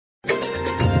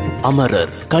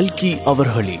அமரர் கல்கி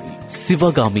அவர்களின்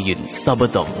சிவகாமியின்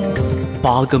சபதம்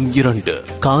பாகம் 2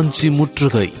 காஞ்சி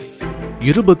முற்றுகை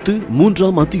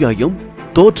 23ஆம் அத்தியாயம்.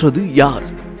 தோற்றது யார்?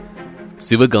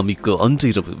 சிவகாமிக்கு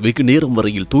அன்றிரவு வெகு நேரம்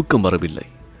வரையில் தூக்கம் வரவில்லை.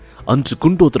 அன்று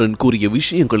குண்டோதரன் கூறிய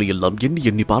விஷயங்களை எல்லாம் எண்ணி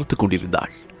எண்ணி பார்த்துக்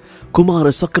கொண்டிருந்தாள்.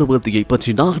 குமார சக்கரவர்த்தியை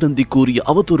பற்றி நாகநந்தி கூறிய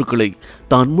அவதூறுகளை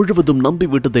தான் முழுவதும்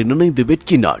நம்பிவிட்டதை நினைந்து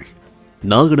வெட்கினாள்.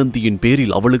 நாகநந்தியின்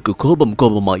பேரில் அவளுக்கு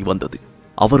கோபமாய் வந்தது.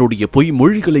 அவருடைய பொய்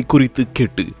மொழிகளை குறித்து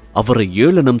கேட்டு அவரை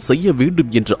ஏளனம் செய்ய வேண்டும்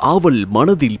என்ற ஆவல்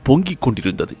மனதில் பொங்கிக்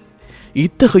கொண்டிருந்தது.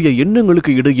 இத்தகைய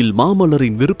எண்ணங்களுக்கு இடையில்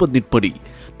மாமல்லரின் விருப்பத்தின்படி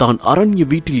தான் அரண்ய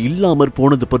வீட்டில் இல்லாமற்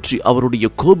போனது பற்றி அவருடைய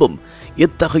கோபம்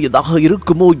எத்தகையதாக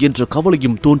இருக்குமோ என்ற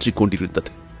கவலையும் தோன்றிக்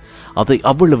கொண்டிருந்தது. அதை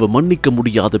அவ்வளவு மன்னிக்க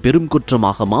முடியாத பெரும்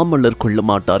குற்றமாக மாமல்லர் கொள்ள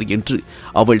மாட்டார் என்று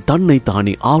அவள் தன்னை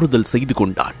தானே ஆறுதல் செய்து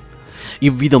கொண்டாள்.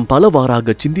 இவ்விதம்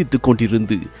பலவாறாக சிந்தித்துக்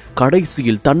கொண்டிருந்து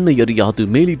கடைசியில் தன்னை அறியாது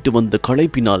மேலிட்டு வந்த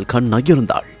களைப்பினால் கண்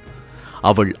அயர்ந்தாள்.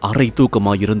 அவள் அரை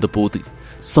தூக்கமாயிருந்த போது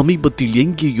சமீபத்தில்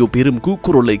எங்கேயோ பெரும்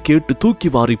கூக்குரலை கேட்டு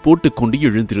தூக்கி வாரி போட்டுக்கொண்டு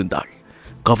எழுந்திருந்தாள்.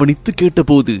 கவனித்து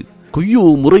கேட்டபோது குய்யோ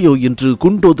முறையோ என்று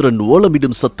குண்டோதரன்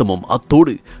ஓலமிடும் சத்தமும்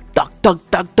அத்தோடு டக் டக்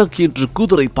டக் டக் என்று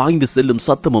குதிரை பாய்ந்து செல்லும்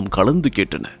சத்தமும் கலந்து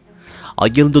கேட்டன.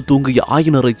 அயர்ந்து தூங்கிய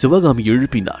ஆயனரை சிவகாமி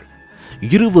எழுப்பினாள்.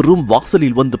 இருவரும்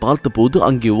வாசலில் வந்து பார்த்தபோது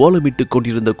அங்கே ஓலமிட்டுக்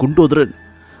கொண்டிருந்த குண்டோதரன்,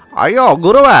 ஐயோ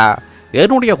குருவா,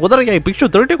 என்னுடைய குதிரையை பிக்ஷு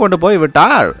திருட்டி கொண்டு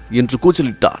போய்விட்டார் என்று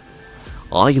கூச்சலிட்டார்.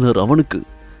 ஆயனர் அவனுக்கு,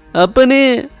 அப்பனே,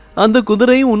 அந்த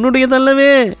குதிரை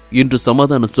உன்னுடையதல்லவே என்று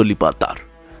சமாதானம் சொல்லி பார்த்தார்.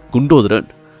 குண்டோதரன்,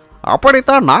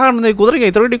 அப்படித்தான் நாகநந்தி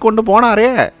குதிரையை திருடி கொண்டு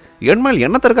போனாரே, என்மேல்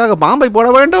எண்ணத்திற்காக பாம்பை போட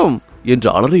வேண்டும் என்று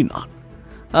அலறினான்.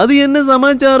 அது என்ன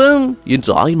சமாச்சாரம்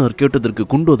என்று ஆயனர் கேட்டதற்கு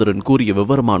குண்டோதரன் கூறிய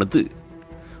விவரமானது,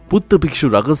 புத்த பிக்ஷு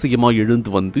ரகசியமாய் எழுந்து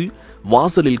வந்து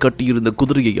வாசலில் கட்டியிருந்த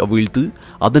குதிரையை அவிழ்த்து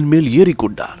அதன் மேல்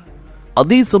ஏறிக்கொண்டார்.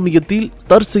 அதே சமயத்தில்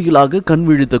தற்செயலாக கண்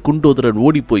விழித்த குண்டோதரன்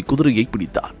ஓடிப்போய் குதிரையை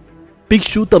பிடித்தார்.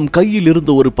 பிக்ஷு தம் கையில்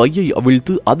இருந்த ஒரு பையை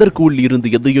அவிழ்த்து அதற்குள் இருந்து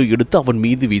எதையோ எடுத்து அவன்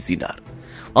மீது வீசினார்.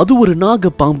 அது ஒரு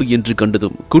நாக பாம்பு என்று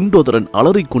கண்டதும் குண்டோதரன்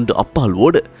அலறிக்கொண்டு அப்பால்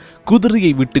ஓட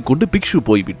குதிரையை விட்டு கொண்டு பிக்ஷு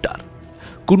போய்விட்டார்.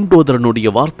 குண்டோதரனுடைய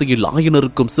வார்த்தையில்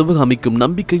ஆயனருக்கும் சிவகாமிக்கும்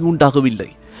நம்பிக்கை உண்டாகவில்லை.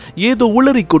 ஏதோ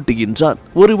உளறி கொட்டுகின்றான்,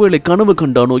 ஒருவேளை கனவு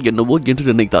கண்டானோ என்னவோ என்று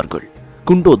நினைத்தார்கள்.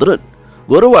 குண்டோதரன்,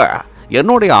 குருவா,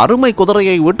 என்னுடைய அருமை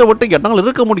குதிரையை விட்டு என்னால்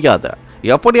இருக்க முடியாது,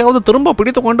 எப்படியாவது திரும்ப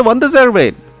பிடித்துக் கொண்டு வந்து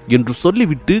சேர்வேன் என்று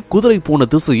சொல்லிவிட்டு குதிரை போன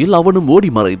திசையில் அவனும்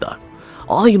ஓடி மறைந்தான்.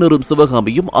 ஆயனரும்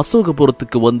சிவகாமியும்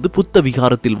அசோகபுரத்துக்கு வந்து புத்த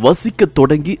விகாரத்தில் வசிக்க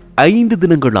தொடங்கி 5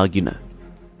 தினங்களாகின.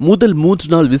 முதல்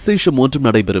 3 நாள் விசேஷம் ஒன்றும்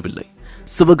நடைபெறவில்லை.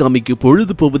 சிவகாமிக்கு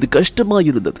பொழுது போவது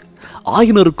கஷ்டமாயிருந்தது.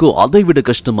 ஆயனருக்கோ அதைவிட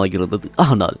கஷ்டமாயிருந்தது.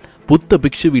 ஆனால் புத்த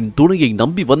பிக்ஷுவின் துணையை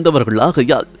நம்பி வந்தவர்கள்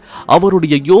ஆகையால்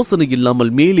அவருடைய யோசனை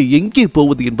இல்லாமல் மேலே எங்கே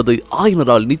போவது என்பதை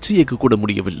ஆயனரால் நிச்சயிக்க கூட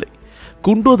முடியவில்லை.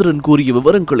 குண்டோதரன் கூறிய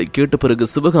விவரங்களை கேட்ட பிறகு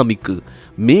சிவகாமிக்கு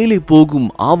மேலே போகும்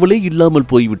ஆவலே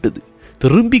இல்லாமல் போய்விட்டது.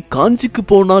 திரும்பி காஞ்சிக்கு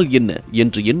போனால் என்ன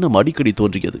என்ற எண்ணம் அடிக்கடி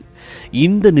தோன்றியது.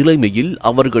 இந்த நிலைமையில்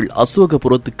அவர்கள்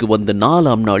அசோகபுரத்துக்கு வந்த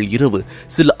 4ஆம் நாள் இரவு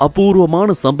சில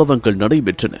அபூர்வமான சம்பவங்கள்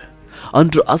நடைபெற்றன.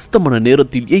 அன்று அஸ்தமன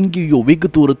நேரத்தில் எங்கேயோ வெகு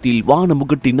தூரத்தில்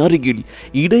வானமுகட்டின் அருகில்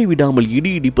இடைவிடாமல்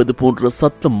இடி இடிப்பது போன்ற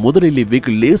சத்தம் முதலிலே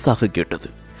வெகு லேசாக கேட்டது.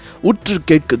 உற்று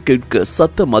கேட்க கேட்க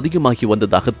சத்தம் அதிகமாகி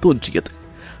வந்ததாக தோன்றியது.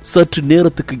 சற்று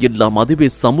நேரத்துக்கு எல்லாம் அதுவே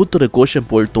சமுத்திர கோஷம்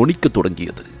போல் தொனிக்க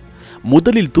தொடங்கியது.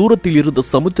 முதலில் தூரத்தில் இருந்த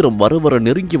சமுத்திரம் வர வர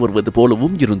நெருங்கி வருவது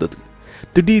போலவும் இருந்தது.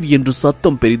 திடீர் என்று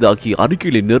சத்தம் பெரிதாகி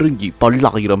அருகிலே நெருங்கி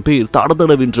பல்லாயிரம் பேர்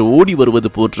தடதடவென்று ஓடி வருவது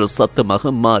போன்ற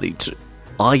சத்தமாக மாறிற்று.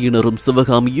 ஆயனரும்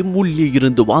சிவகாமியும் உள்ளே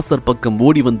இருந்து வாசற் பக்கம்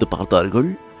ஓடி வந்து பார்த்தார்கள்.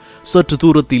 சற்று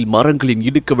தூரத்தில் மரங்களின்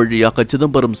இடுக்க வழியாக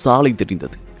சிதம்பரம் சாலை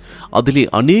தெரிந்தது. அதிலே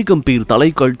அநேகம் பேர்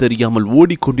தலைக்கால் தெரியாமல்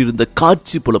ஓடிக்கொண்டிருந்த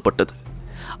காட்சி புலப்பட்டது.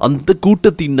 அந்த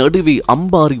கூட்டத்தின் நடுவே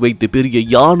அம்பாரி வைத்து பெரிய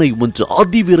யானை ஒன்று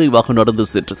அதிவிரைவாக நடந்து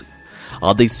சென்றது.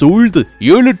 அதை சூழ்ந்து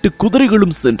 7-8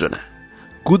 குதிரைகளும் சென்றன.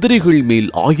 குதிரைகள் மேல்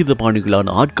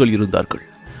ஆயுதபாணிகளான ஆட்கள் இருந்தார்கள்.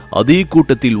 அதே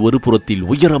கூட்டத்தில் ஒரு புறத்தில்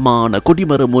உயரமான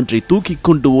கொடிமரம் ஒன்றை தூக்கிக்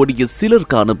கொண்டு ஓடிய சிலர்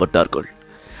காணப்பட்டார்கள்.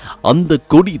 அந்த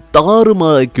கொடி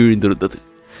தாறுமாற கிழிந்திருந்தது.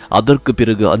 அதற்கு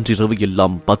பிறகு அன்றிரவு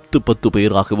எல்லாம் 10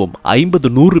 பேராகவும்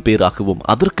 50-100 பேராகவும்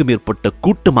அதற்கு மேற்பட்ட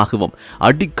கூட்டமாகவும்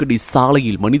அடிக்கடி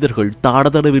சாலையில் மனிதர்கள்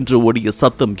தாடதடவென்று ஓடிய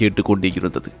சத்தம் கேட்டுக்கொண்டே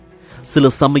இருந்தது. சில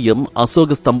சமயம்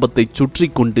அசோக ஸ்தம்பத்தை சுற்றி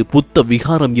கொண்டு புத்த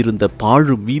விகாரம் இருந்த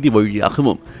பாழும் வீதி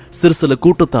வழியாகவும் சில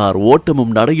கூட்டத்தார்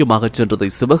ஓட்டமும் நடையுமாக சென்றதை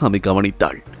சிவகாமி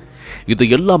கவனித்தாள்.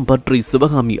 இதையெல்லாம் பற்றி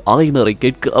சிவகாமி ஆயனரை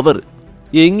கேட்க அவர்,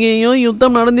 எங்கேயோ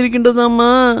யுத்தம் நடந்திருக்கின்றதாம்மா,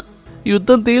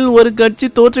 யுத்தத்தில் ஒரு கட்சி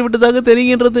தோற்றுவிட்டதாக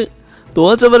தெரிகின்றது,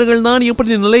 தோற்றவர்கள் தான்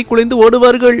இப்படி நிலை குலைந்து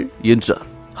ஓடுவார்கள் என்றார்.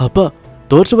 அப்பா,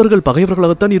 தோற்றவர்கள்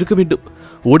பகைவர்களாகத்தான் இருக்க வேண்டும்,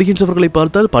 ஓடுகின்றவர்களை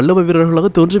பார்த்தால் பல்லவ வீரர்களாக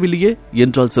தோன்றவில்லையே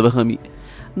என்றாள் சிவகாமி.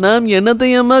 நாம் என்னத்தை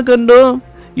அம்மா கண்டோம்?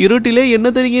 இருட்டிலே என்ன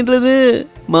தெரிகின்றது?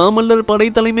 மாமல்லர் படை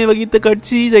தலைமை வகித்த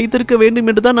கட்சி ஜெயித்திருக்க வேண்டும்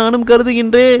என்றுதான் நானும்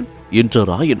கருதுகின்றேன்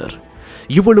என்றார் ஆயனர்.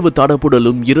 இவ்வளவு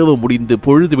தடபுடலும் இரவு முடிந்து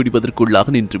பொழுது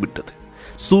விடுவதற்குள்ளாக நின்றுவிட்டது.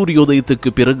 சூரியோதயத்துக்கு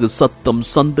பிறகு சத்தம்,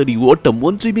 சந்தடி, ஓட்டம்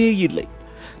ஒன்றுமே இல்லை.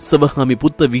 சிவகாமி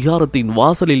புத்த விகாரத்தின்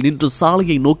வாசலில் நின்று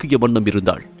சாலையை நோக்கிய வண்ணம்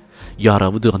இருந்தாள்.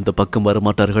 யாராவது அந்த பக்கம்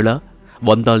வரமாட்டார்களா?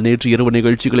 வந்தால் நேற்று இரவு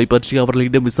நிகழ்ச்சிகளை பற்றி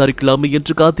அவர்களிடம் விசாரிக்கலாமே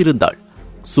என்று காத்திருந்தாள்.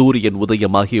 சூரியன்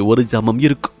உதயமாகிய ஒரு ஜாமம்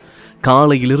இருக்கும்.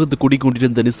 காலையிலிருந்து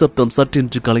குடிக்கொண்டிருந்த நிசப்தம்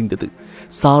சற்றென்று கலைந்தது.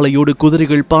 சாலையோடு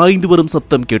குதிரைகள் பாய்ந்து வரும்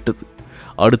சத்தம் கேட்டது.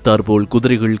 அடுத்தாற்போல்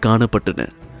குதிரைகள் காணப்பட்டன.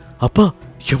 அப்பா,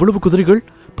 எவ்வளவு குதிரைகள்!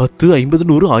 10, 50,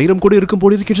 100, 1000 கூட இருக்கும்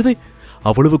போல இருக்கின்றதே.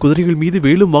 அவ்வளவு குதிரைகள் மீது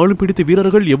வேலும் வாளும் பிடித்த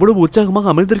வீரர்கள் எவ்வளவு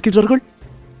உற்சாகமாக அமர்ந்திருக்கின்றார்கள்.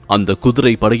 அந்த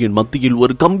குதிரை படையின் மத்தியில்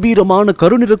ஒரு கம்பீரமான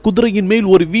கருநிற குதிரையின் மேல்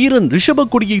ஒரு வீரன் ரிஷப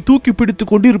கொடியை தூக்கி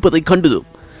பிடித்துக் கொண்டிருப்பதை கண்டதும்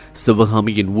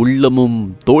சிவகாமியின் உள்ளமும்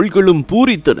தோள்களும்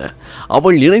பூரித்தன.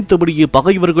 அவள் நினைத்தபடியே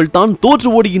பகைவர்கள் தான் தோற்று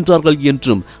ஓடுகின்றார்கள்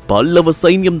என்றும் பல்லவ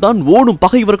சைன்யம் தான் ஓடும்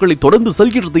பகைவர்களை தொடர்ந்து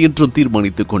செல்கிறது என்றும்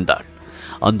தீர்மானித்துக் கொண்டாள்.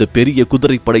 அந்த பெரிய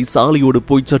குதிரைப்படை சாலையோடு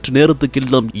போய் சற்று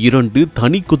நேரத்துக்கெல்லாம் 2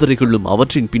 தனி குதிரைகளும்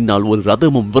அவற்றின் பின்னால் ஒரு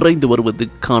ரதமும் விரைந்து வருவது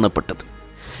காணப்பட்டது.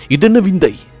 இதென்ன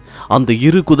விந்தை! அந்த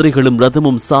 2 குதிரைகளும்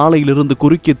ரதமும் சாலையிலிருந்து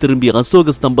குறுக்கே திரும்பிய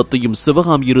அசோக ஸ்தம்பத்தையும்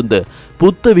சிவகாமி இருந்த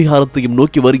புத்த விகாரத்தையும்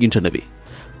நோக்கி வருகின்றனவே.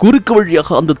 குறுக்கு வழியாக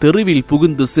அந்த தெருவில்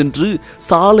புகுந்து சென்று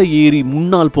சாலை ஏறி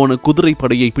முன்னால் போன குதிரை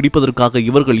படையை பிடிப்பதற்காக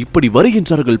இவர்கள் இப்படி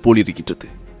வருகின்றார்கள் போலிருக்கின்றது.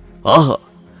 ஆஹா,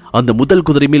 அந்த முதல்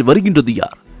குதிரை மேல் வருகின்றது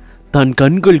யார்? தன்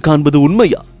கண்கள் காண்பது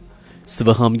உண்மையா?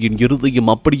 சிவகாமியின்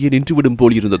இருதயம் அப்படியே நின்றுவிடும்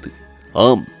போலிருந்தது.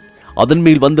 ஆம், அதன்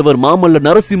மேல் வந்தவர் மாமல்ல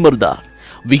நரசிம்மர் தான்.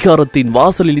 விகாரத்தின்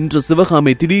வாசலில் நின்ற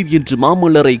சிவகாமி திடீர் என்று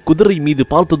மாமல்லரை குதிரை மீது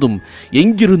பார்த்ததும்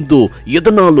எங்கிருந்தோ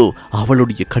எதனாலோ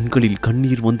அவளுடைய கண்களில்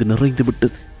கண்ணீர் வந்து நிறைந்து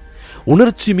விட்டது.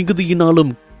 உணர்ச்சி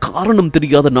மிகுதியினாலும் காரணம்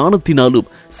தெரியாத நாணத்தினாலும்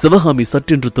சிவகாமி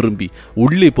சற்றென்று திரும்பி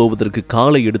உள்ளே போவதற்கு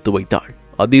காலை எடுத்து வைத்தாள்.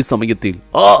 அதே சமயத்தில்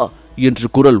ஆ என்று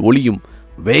குரல் ஒளியும்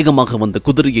வேகமாக வந்த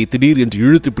குதிரையை திடீர் என்று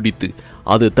இழுத்து பிடித்து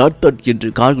அது தட் என்று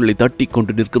கால்களை தட்டி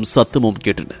கொண்டு நிற்கும் சத்தமும்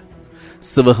கேட்டன.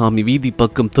 சிவகாமி வீதி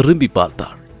பக்கம் திரும்பி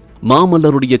பார்த்தாள்.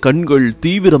 மாமல்லருடைய கண்கள்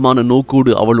தீவிரமான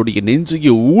நோக்கோடு அவளுடைய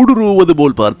நெஞ்சையை ஊடுருவது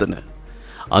போல் பார்த்தன.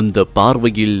 அந்த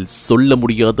பார்வையில் சொல்ல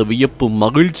முடியாத வியப்பும்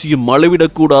மகிழ்ச்சியும்,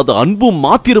 அளவிடக்கூடாத அன்பும்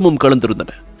மாத்திரமும்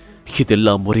கலந்திருந்தன.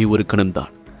 இதெல்லாம் ஒரே ஒரு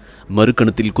கணம்தான்.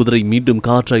 மறுகணத்தில் குதிரை மீண்டும்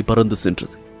காற்றாய் பறந்து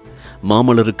சென்றது.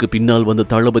 மாமல்லருக்கு பின்னால் வந்த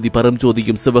தளபதி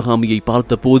பரம்ஜோதியும் சிவகாமியை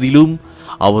பார்த்த போதிலும்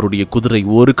அவருடைய குதிரை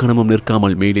ஒரு கணமும்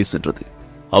நிற்காமல் மேலே சென்றது.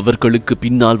 அவர்களுக்கு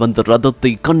பின்னால் வந்த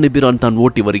ரதத்தை கண்ணபிரான் தான்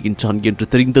ஓட்டி வருகின்றான் என்று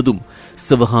தெரிந்ததும்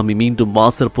சிவகாமி மீண்டும்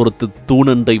வாசற்புறத்து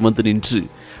தூணண்டை வந்து நின்று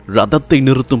ரதத்தை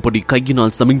நிறுத்தும்படி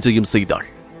கையினால் சமிஞ்சையும் செய்தாள்.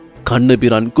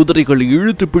 கண்ணபிரான் குதிரைகளை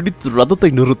இழுத்து பிடித்து ரதத்தை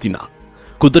நிறுத்தினான்.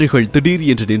 குதிரைகள் திடீர்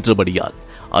என்று நின்றபடியால்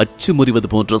அச்சு முறிவது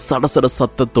போன்ற சடசட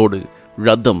சத்தத்தோடு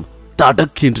ரதம்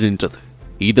தடக் என்று நின்றது.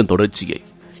 இதன் தொடர்ச்சியை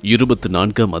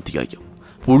 24ஆம் அத்தியாயம்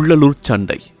புள்ளலூர்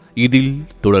சண்டை இதில்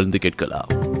தொடர்ந்து கேட்கலாம்.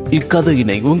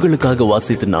 இக்கதையினை உங்களுக்காக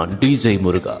வாசித்து நான் DJ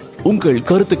முருகா. உங்கள்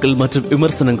கருத்துக்கள் மற்றும்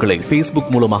விமர்சனங்களை Facebook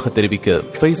மூலமாக தெரிவிக்க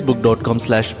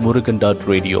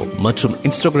facebook.com/murugan.radio மற்றும்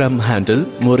Instagram ஹேண்டில்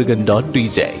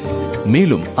murugan.dj.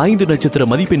 மேலும் 5 நட்சத்திர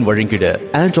மதிப்பெண் வழங்கிட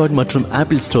ஆண்ட்ராய்டு மற்றும்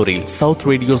ஆப்பிள் ஸ்டோரில்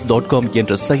southradios.com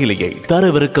என்ற செயலியை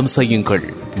தரவிறக்கம் செய்யுங்கள்.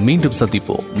 மீண்டும்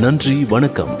சந்திப்போம். நன்றி,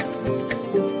 வணக்கம்.